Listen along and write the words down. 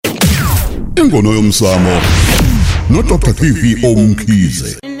Ingono Yomsamo no Dr. VVO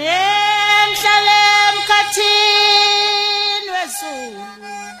Mkhize. Nemhlale emkhathini wezulu.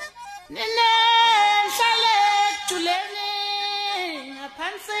 Nemhlale ejuleni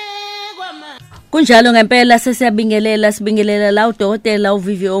ngaphansi kwama. Kunjalo ngempela sibingelela la udokotela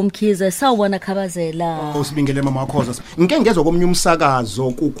uVVO Mkhize sawubona khabazela. Usibingelele mama wakhoza. Ngike ngezwe komnye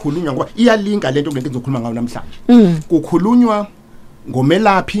umsakazo kukhulunywa ngoba iyalinka lento ngeke ngizokhuluma ngayo namhlanje. Kukhulunywa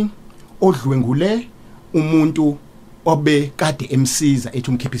ngomelaphi odlwengule umuntu obe kade emsiza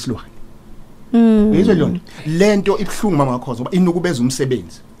ethi umkhipha isilwane. Yizwe lona lento ibhlungu mama wakhoza ngoba inukubeza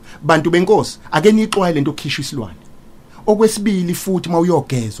umsebenzi. Bantu benkosi ake nixwaye lento ukukhisha isilwane. Okwesibili futhi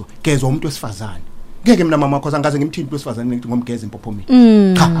mawuyogezwa gezwa umuntu wesifazane ngeke mina mama wakho angaze ngimthinti wesifazane ngithi ngomgeze impophomini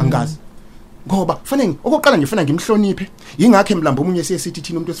cha angazi ngoba kufanele okokuqala nje ufuna ngimhloniphe yingakho emlambo omunye siyesithi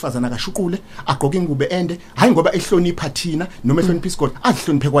thina umuntu wesifazane akashuqule agqoke ingube ende hayi ngoba ehlonipha thina noma ehlonipha isigodi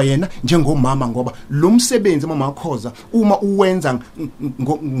azihloniphe kwayena njengomama ngoba lo msebenzi mama wakhoza uma uwenza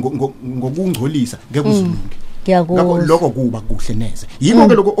ngokungcolisa ngeke uzulunge ngiyakuzwa lokho kuba kuhle neze yiko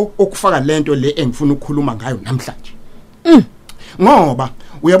ke lokho okufaka lento le engifuna ukukhuluma ngayo namhlanje. Ngoba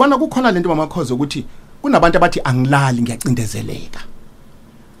uyabona kukhona lento mama Khoza ukuthi kunabantu abathi angilali ngiyacindezeleka.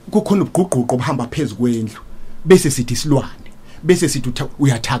 Kukhona ubugqugquqo obahamba phezulu kwendlu bese sithi silwane bese sithi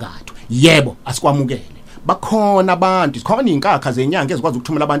uyathakathwa. Yebo asikwamukele. Bakhona abantu zikhona inkakha zenyanga ezikwazi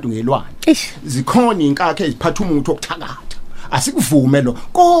ukuthumela abantu ngelwane. Zikhona inkakha eziphatha umuntu okuthakatha. Asikuvume lo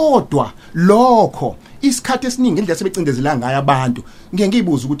kodwa lokho isikhathi esiningi indlela sebecindezela ngayo abantu ngeke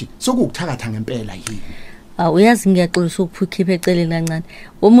ngiyibuza ukuthi sokuthakatha ngempela yini. Uyazi ngiyaxolisa ukukhipha eceleni kancane.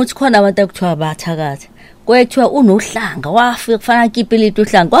 Umuthi khona abantu akuthiwa bathakatha. Kwethiwa unohlanga wafika kufana kipiliti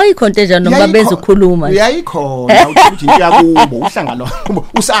uhlanga. Kwayikhonto njalo noma bezokhuluma. Uyayikhona ukuthi into yakubo uhlanga lo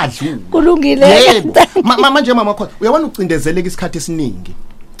usadlula. Kulungile. Yebo. Manje mama khona uyabona ucindezeleka isikhathi esiningi.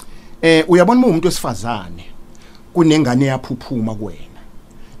 Uyabona umuntu wesifazane kunengane yaphuphuma kuwena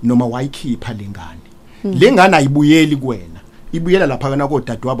noma wayikhipha lengane. Lengane ayibuyeli kuwena. Ibuyela lapha kana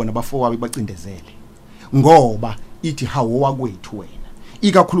kodadewabo nabafowabo bacindezele. Ngoba ithi hawo wakwethu wena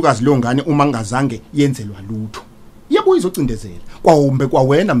ikakhulukazi lo ngane uma ngazange yenzelwa lutho yabuye izocindezela kwawumbe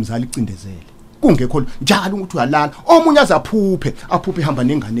kwawena mzali icindezele kungekho njalo ukuthi uyalala omunye azaphuphe ihamba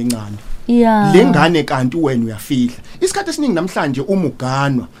nengane encane lengane kanti wena uyafihla isikhathi esiningi namhlanje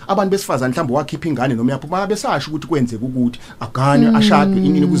umuganwa abantu besifazana mhlawumbe wakhipha ingane noma yaphuma besasho ukuthi kwenzeka ukuthi agane ashadwe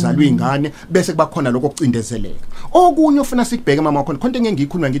inini kuzalwe ingane bese kuba khona lokho kucindezeleka okunye ufuna sikubheke mama wakho khonto engeke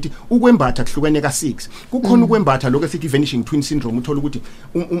ngikhuluma ngithi ukwembatha kuhlukene ka6 kukhona ukwembatha lokho esithi vanishing twin syndrome uthola ukuthi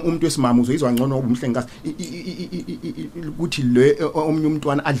umuntu wesimama uzoyizwa ngcono ngoba umhlengikazi ukuthi le omunye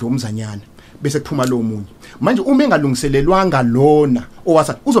umntwana adle umzanyana bese kuphuma lo munye manje uma engalungiselelwanga lona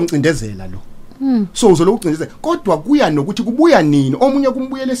owasa uzomcindezela lo so uzolo ucindezela kodwa kuya nokuthi kubuya nini omunye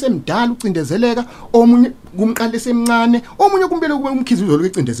kumbuyele semdala ucindezeleka omunye kumqale semncane omunye kumbele kube umkhizi uzolo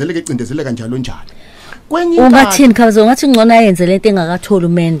ecindezeleka njalo ubathini khazo ngathi ngcono ayenze lento engakatholi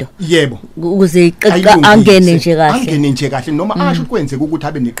umendo yebo ukuze angene nje kahle noma asho kwenzeka ukuthi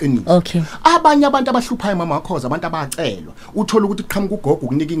abe neqiniso abanye abantu abahluphayo mama wakhoza abantu abacelwa uthola ukuthi qhamuka ugogo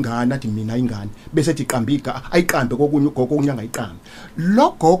ukunika ingane athi mina ingane bese ethi qambika ayiqambe kokunye ugogo unyanga ayiqambe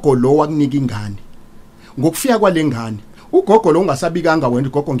lo gogo lo wakunika ingane ngokufika kwalengane ugogo lo ungasabikanga wena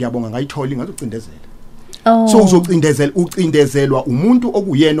ugogo ngiyabonga ngayithola ingathi ucindezela so ucindezelwa umuntu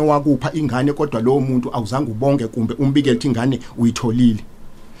okuyena wakupha ingane kodwa lo muntu awuzange ubonge kumbe umbikele ukuthi ingane uyitholile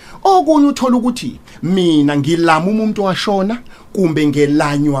okunye uthola ukuthi mina ngilama umuntu washona kumbe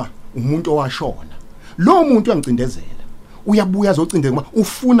ngelanywa umuntu owashona lo muntu uyangicindezela uyabuya azocindezela ngoba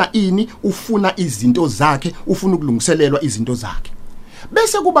ufuna izinto zakhe ufuna ukulungiselelwa izinto zakhe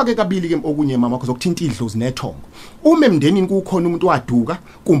bese kuba ke kabili ke okunye mama wakho zokuthinta idlozi nethongo uma emndenini kukhona umuntu waduka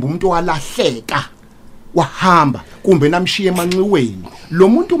kumbe umuntu walahleka wahamba kumbe namshiye emanxiweni lo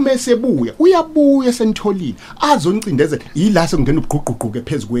muntu mase uyabuya senitholile azoncindezela yila sekungena ubugqugququke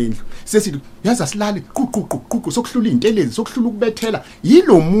phezulu kwendlu sesithi yaza silale quququququ sokuhlula intelezi sokuhlula ukubethela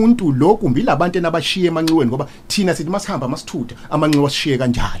yilo muntu lo kumbe labantu enabashiye emanxiweni ngoba thina sithi masihamba masithutha amanxiwa sishiye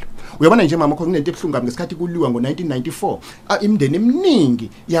kanjalo uyabona nje mama kunento ebhlungu ngesikhathi kuliwa ngo1994 imndeni eminingi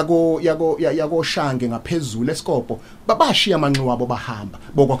yako Shange ngaphezulu eSkopo babashiya amanxiwa wabo bahamba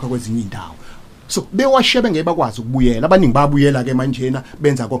bokwakha kwezinye indawo so bewashebe ngeke bakwazi ukubuyela abaningi babuyela ke manjena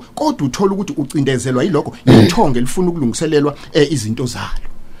benza kodwa uthola ukuthi ucindezelwa yilokho ithonge lifuna ukulungiselelwa izinto zalo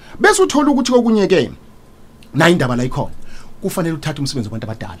bese uthola ukuthi kokunye ke na indaba la ikhona kufanele uthathe umsebenzi wabantu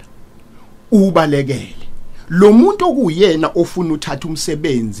abadala ubalekele lo muntu okuyena ofuna uthatha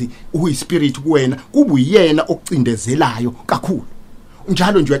umsebenzi uyispirit kuwena kubuyena okucindezelayo kakhulu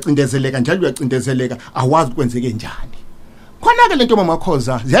njalo nje uyacindezeleka awazi kwenzeke njani khona ke lento mama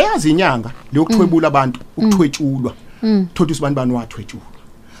Khoza ziyayazi inyanga leyokuthwebula abantu ukuthwetshulwa thothi usibani wathwetshulwa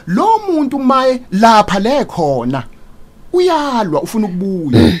lo muntu maye lapha le khona uyalwa ufuna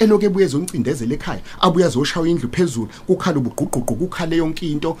ukubuya eloke ebuye ezoncindezela ekhaya abuya azoshaya indlu phezulu kukhala ubugquqququ kukhale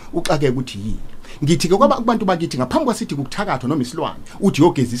yonke into uxake ukuthi yini ngithi ke kwabantu bakithi ngaphambi kwasithi kukuthakathwa noma isilwane uthi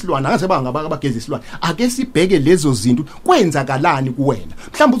yogeza isilwane angaze bangaba abageza isilwane ake sibheke lezo zinto kwenzakalani kuwena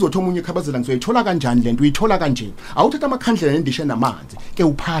mhlawumbe uzothi omunye ekhabazela ngizoyithola kanjani lento uyithola kanje awuthatha amakhandlela nendishe namanzi ke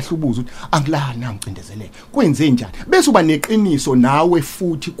uphahla ubuza ukuthi angilana ngicindezeleke kwenze njani bese uba neqiniso nawe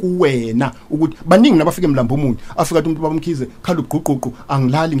futhi kuwena ukuthi baningi nabafike emlambo omunye afika umuntu baba Mkhize khala ubugquqququ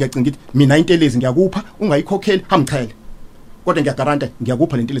angilali ngiyacinga ukuthi mina intelezi ngiyakupha ungayikhokheli hamchele kodwa ngiyagaranta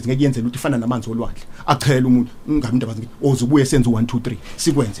ngiyakupha lento lezi ngeke yenzele ukuthi ifana namanzi olwandle achela umuntu ngabe into abazi ozubuye senze 1 2 3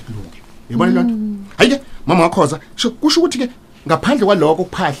 sikwenze kulunge yabona lonto hayike mama Khoza kusho ukuthi ke ngaphandle kwaloko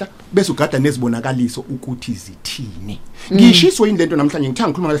kuphahla bese ugada nezibonakaliso ukuthi zithini ngishiswe indlento namhlanje ngithanga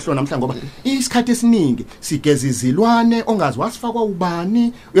ukukhuluma ngalehlona namhlanje ngoba isikhathi esiningi sigeza izilwane ongazi wasifakwa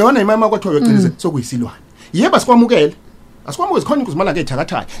ubani uyabona imama kwathiwa uyogcinize sokuyisilwane yebo sikwamukele asikwamukele zikhona ukuzimala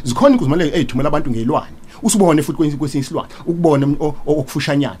ngethakathayo zikhona ukuzimala ezithumela abantu ngelwane usubone futhi kwesinye isilwane ukubona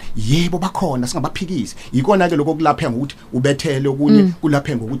okufushanyana yebo bakhona singabaphikisi yikona ke lokho kulapha ngokuthi ubethele okunye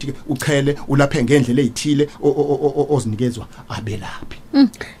kulapha ngokuthi ke uchele ulapha ngendlela ezithile ozinikezwa abelaphi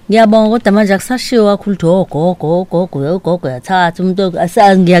ngiyabonga kodwa manje akusashiwa kakhulu gogo yathatha umuntu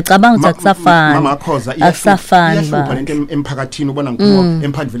ngiyacabanga ukuthi akusafani mama Khoza akusafani ba lento emphakathini ubona ngikhuluma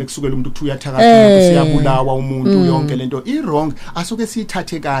emphandle vele kusukela umuntu uthi uyathakatha siyabulawa umuntu yonke lento i-wrong asuke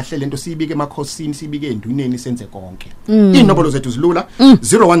siyithathe kahle lento siyibike emakhosini siyibike enduneni senze konke inombolo zethu zilula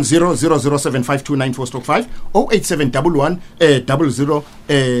 0100075294/5 08711 00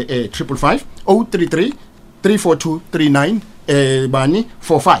 555 033 34239 bani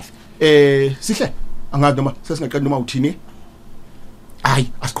 45 sihle angazi noma sesingaqeda noma uthini hayi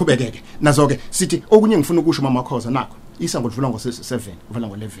asiqhubekeke nazo ke sithi okunye ngifuna ukusho mama Khoza nakho isango livula ngo7 uvala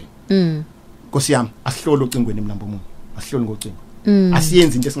ngo11 Nkosi yami asihlole ucingweni emlambo omuntu asihlole ngocingo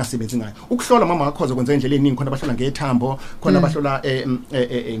asiyenze into esingasebenzi ngayo ukuhlola mama Khoza kwenza indlela eningi khona abahlola ngethambo khona abahlola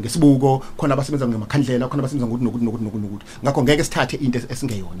ngesibuko khona abasebenza ngamakhandlela khona abasebenza ngokuthi ngakho ngeke sithathe into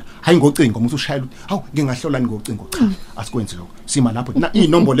esingeyona hayi ngocingo umuntu ushayela hawu ngingahlola ngocingo cha asikwenzi lokho sima lapho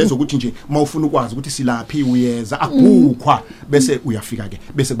inombolo lezo ukuthi nje mawufuna ukwazi ukuthi silaphi uyeza akukhwa bese uyafika ke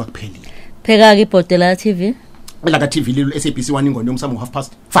bese bakuphelile pheka ke ibhodela TV la TV lelo SABC 1 Ingono Yomsamo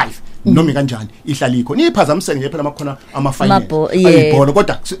 5:30 noma kanjani ihlala ikho niphazamisene nje phela makhona ama final ayibhola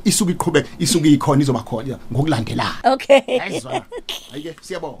kodwa isuka iqhubeke isuka ikhona izoba khona ngokulandelayo okay ayike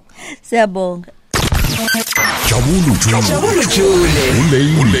siyabonga Jabulu Jule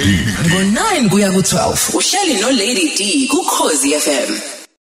ngo9 kuya ku12 uhleli no Lady D ku Khosi FM